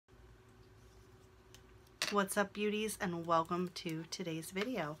What's up, beauties, and welcome to today's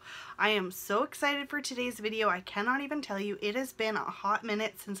video. I am so excited for today's video. I cannot even tell you, it has been a hot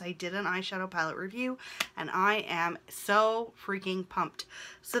minute since I did an eyeshadow palette review, and I am so freaking pumped.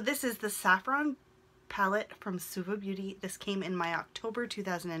 So this is the Saffron palette from Suva Beauty. This came in my October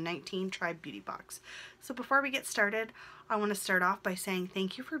 2019 Tribe Beauty box. So before we get started, I want to start off by saying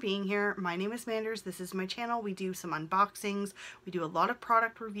thank you for being here. My name is Manders. This is my channel. We do some unboxings. We do a lot of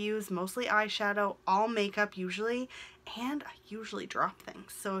product reviews, mostly eyeshadow, all makeup usually, and I usually drop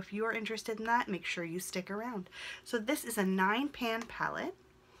things. So if you are interested in that, make sure you stick around. So this is a 9-pan palette.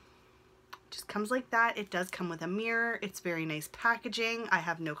 Just comes like that. It does come with a mirror. It's very nice packaging. I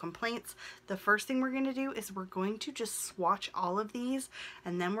have no complaints. The first thing we're going to do is we're going to just swatch all of these,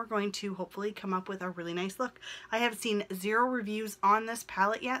 and then we're going to hopefully come up with a really nice look. I have seen 0 reviews on this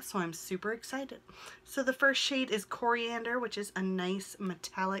palette yet, so I'm super excited. So the first shade is Coriander, which is a nice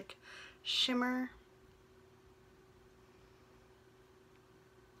metallic shimmer.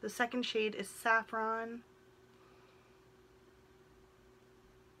 The second shade is Saffron.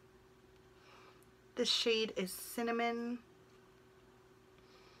 This shade is Cinnamon.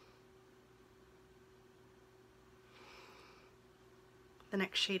 The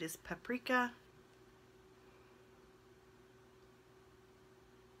next shade is Paprika.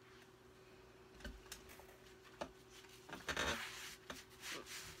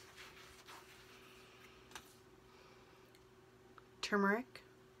 Turmeric.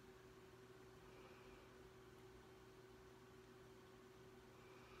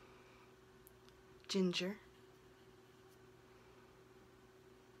 Ginger.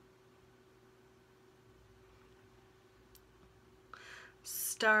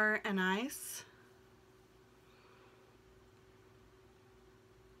 Star Anise.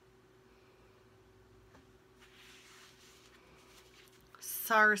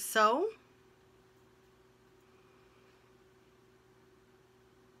 Xoxo.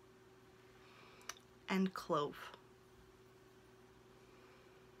 And Clove.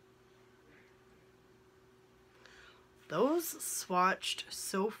 Those swatched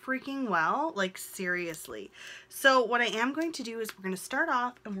so freaking well, like seriously. So what I am going to do is we're going to start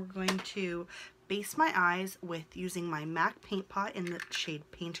off and we're going to base my eyes with using my MAC paint pot in the shade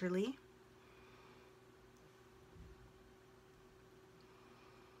Painterly.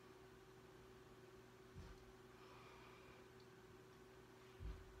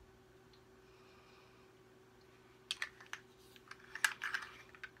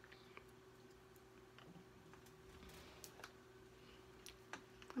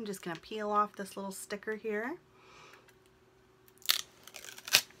 I'm just going to peel off this little sticker here.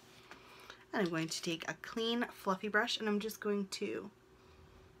 And I'm going to take a clean, fluffy brush and I'm just going to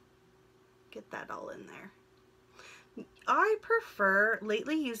get that all in there. I prefer,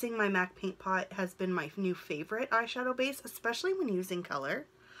 lately using my MAC paint pot has been my new favorite eyeshadow base, especially when using color.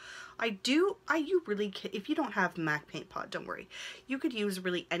 You really, if you don't have MAC paint pot, don't worry. You could use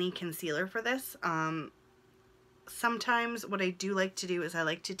really any concealer for this. Sometimes what I do like to do is I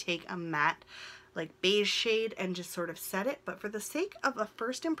like to take a matte like beige shade and just sort of set it, but for the sake of a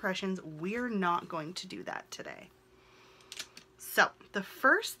first impressions, we're not going to do that today. So the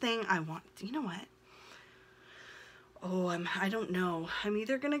first thing I want, you know what? Oh, I don't know. I'm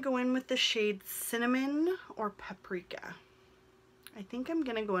either gonna go in with the shade Cinnamon or Paprika. I think I'm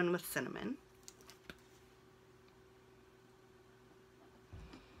gonna go in with Cinnamon.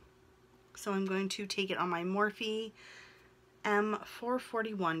 So I'm going to take it on my Morphe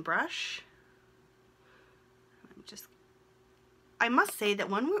M441 brush. I must say that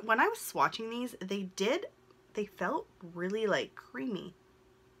when I was swatching these, they felt really like creamy.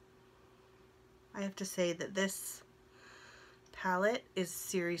 I have to say that this palette is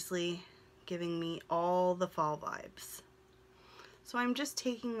seriously giving me all the fall vibes. So I'm just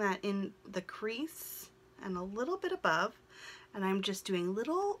taking that in the crease and a little bit above, and I'm just doing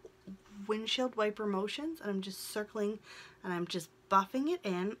little windshield wiper motions, and I'm just circling and I'm just buffing it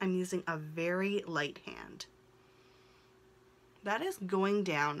in. I'm using a very light hand. That is going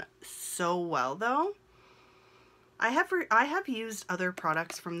down so well though. I have used other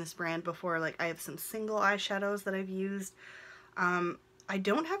products from this brand before, like I have some single eyeshadows that I've used. I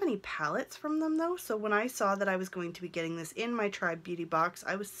don't have any palettes from them though, so when I saw that I was going to be getting this in my Tribe Beauty box,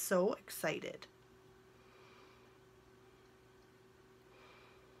 I was so excited.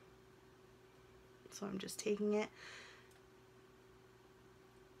 So I'm just taking it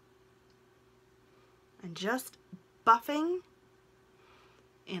and just buffing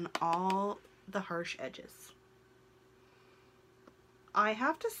in all the harsh edges. I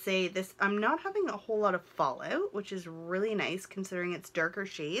have to say this, I'm not having a whole lot of fallout, which is really nice considering it's darker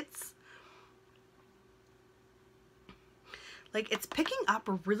shades. Like, it's picking up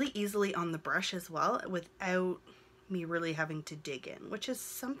really easily on the brush as well without me really having to dig in, which is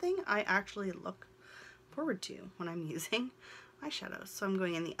something I actually look forward to when I'm using eyeshadows. So I'm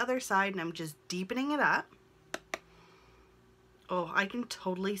going in the other side and I'm just deepening it up. Oh, I can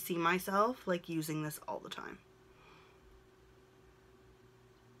totally see myself like using this all the time.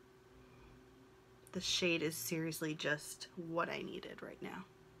 The shade is seriously just what I needed right now.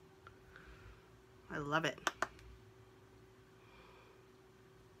 I love it.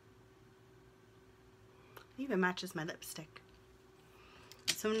 It even matches my lipstick.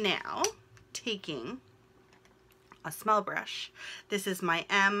 So now, taking a small brush, this is my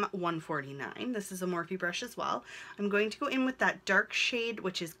M149. This is a Morphe brush as well. I'm going to go in with that dark shade,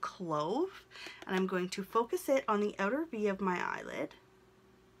 which is Clove, and I'm going to focus it on the outer V of my eyelid.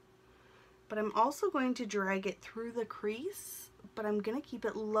 But I'm also going to drag it through the crease, but I'm going to keep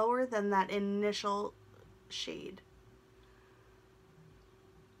it lower than that initial shade.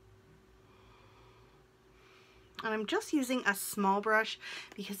 And I'm just using a small brush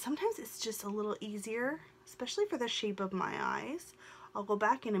because sometimes it's just a little easier, especially for the shape of my eyes. I'll go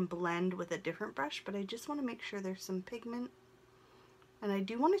back in and blend with a different brush, but I just want to make sure there's some pigment. And I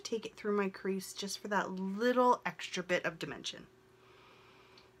do want to take it through my crease just for that little extra bit of dimension.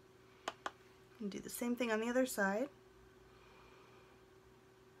 And do the same thing on the other side.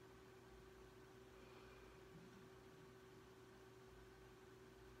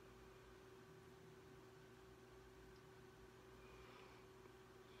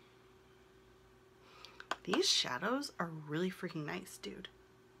 These shadows are really freaking nice, dude.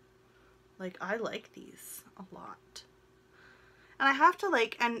 Like, I like these a lot. And I have to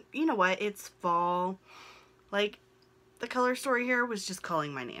like, and you know what? It's fall. Like, the color story here was just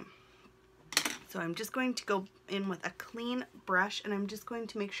calling my name. So I'm just going to go in with a clean brush and I'm just going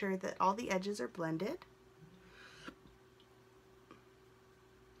to make sure that all the edges are blended.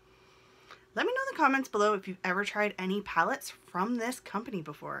 Let me know in the comments below if you've ever tried any palettes from this company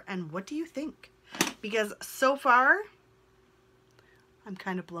before and what do you think? Because so far, I'm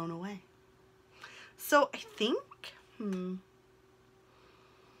kind of blown away. So I think,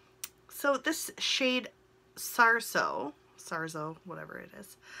 so this shade Xoxo, whatever it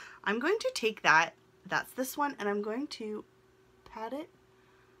is, I'm going to take that, that's this one, and I'm going to pat it.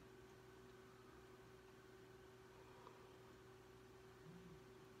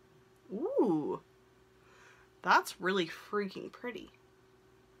 Ooh, that's really freaking pretty.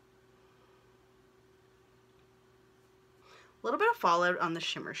 A little bit of fallout on the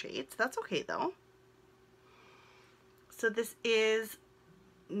shimmer shades. That's okay though. So this is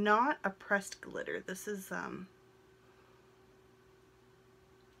not a pressed glitter. This is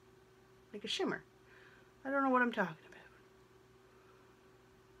like a shimmer. I don't know what I'm talking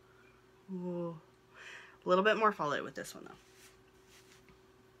about. Ooh. A little bit more fallout with this one though.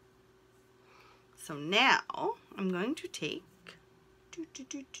 So now I'm going to take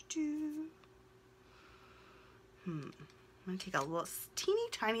I'm going to take a little teeny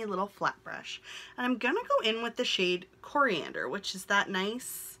tiny little flat brush and I'm going to go in with the shade Coriander, which is that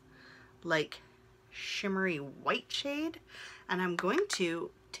nice like shimmery white shade, and I'm going to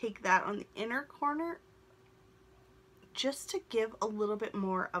take that on the inner corner just to give a little bit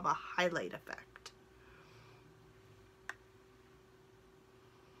more of a highlight effect.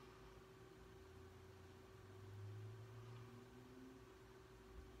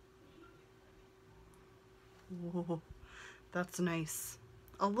 Whoa. That's nice.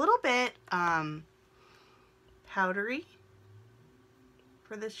 A little bit powdery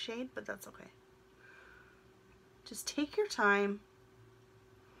for this shade, but that's okay. Just take your time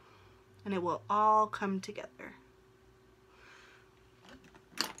and it will all come together.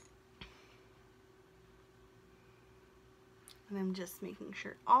 And I'm just making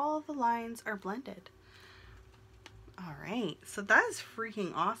sure all the lines are blended. All right, so that is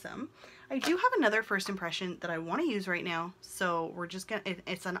freaking awesome. I do have another first impression that I want to use right now, so we're just gonna,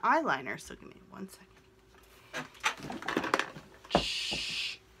 it's an eyeliner, so give me 1 second.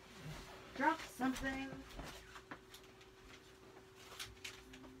 Shh. Drop something.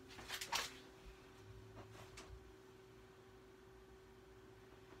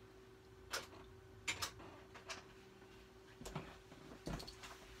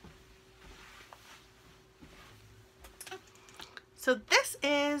 So this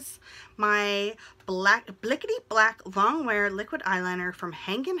is my Blickety Black Long Wear Liquid Eyeliner from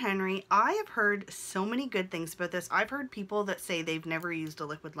Hank & Henry. I have heard so many good things about this. I've heard people that say they've never used a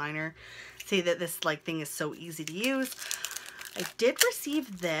liquid liner say that this like thing is so easy to use. I did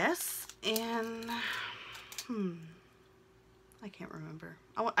receive this in, I can't remember.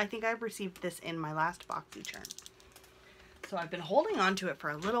 Oh, I think I received this in my last BoxyCharm. So I've been holding on to it for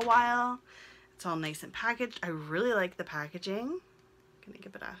a little while. It's all nice and packaged. I really like the packaging. Gonna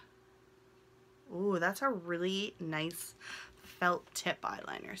give it a, ooh, that's a really nice felt tip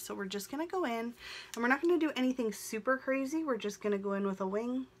eyeliner. So we're just gonna go in, and we're not gonna do anything super crazy. We're just gonna go in with a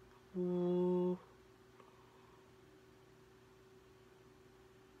wing. Ooh.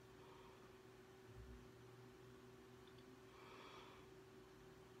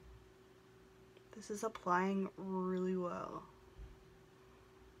 This is applying really well.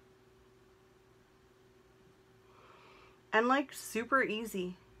 And like super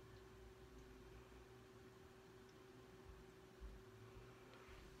easy.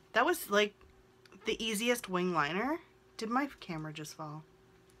 That was like the easiest wing liner. Did my camera just fall?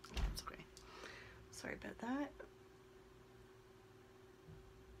 It's okay. Sorry about that.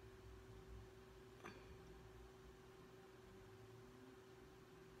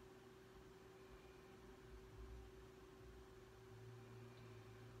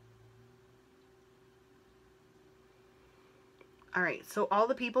 Alright, so all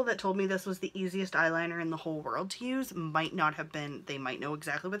the people that told me this was the easiest eyeliner in the whole world to use might not have been, they might know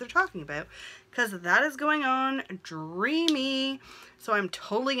exactly what they're talking about, because that is going on dreamy. So I'm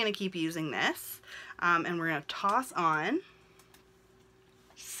totally going to keep using this, and we're going to toss on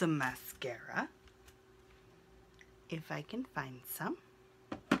some mascara, if I can find some.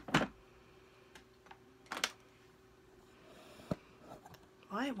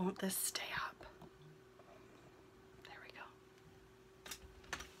 Why won't this stay up?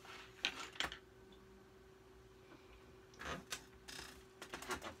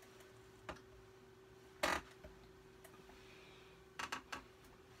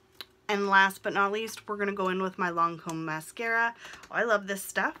 And last but not least, we're going to go in with my Lancome mascara. Oh, I love this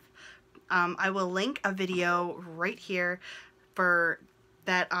stuff. I will link a video right here for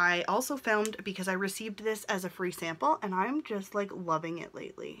that I also filmed because I received this as a free sample, and I'm just like loving it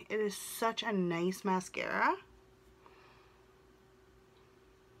lately. It is such a nice mascara.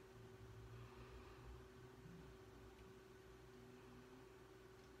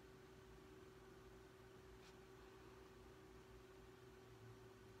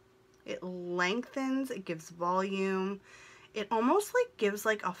 It lengthens, it gives volume. It almost like gives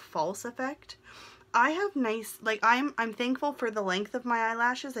like a false effect. I have nice, like I'm thankful for the length of my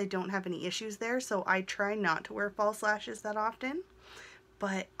eyelashes. I don't have any issues there, so I try not to wear false lashes that often.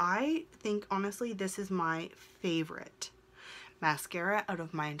 But I think honestly this is my favorite mascara out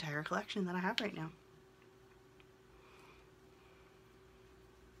of my entire collection that I have right now.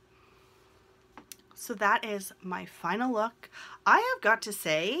 So that is my final look. I have got to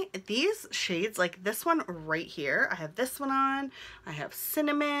say, these shades, like this one right here, I have this one on, I have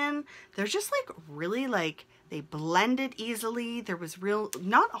cinnamon. They're just like really like, they blended easily. There was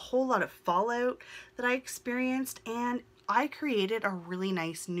not a whole lot of fallout that I experienced, and I created a really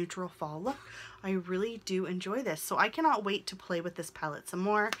nice neutral fall look. I really do enjoy this. So I cannot wait to play with this palette some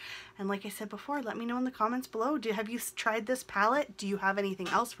more. And like I said before, let me know in the comments below. Have you tried this palette? Do you have anything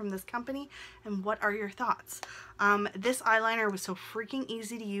else from this company? And what are your thoughts? This eyeliner was so freaking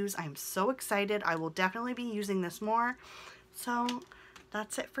easy to use. I'm so excited. I will definitely be using this more. So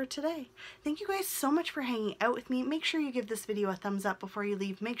that's it for today. Thank you guys so much for hanging out with me. Make sure you give this video a thumbs up before you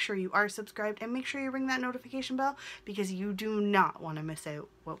leave. Make sure you are subscribed, and make sure you ring that notification bell because you do not want to miss out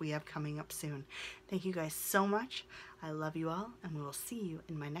what we have coming up soon. Thank you guys so much. I love you all, and we will see you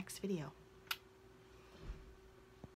in my next video.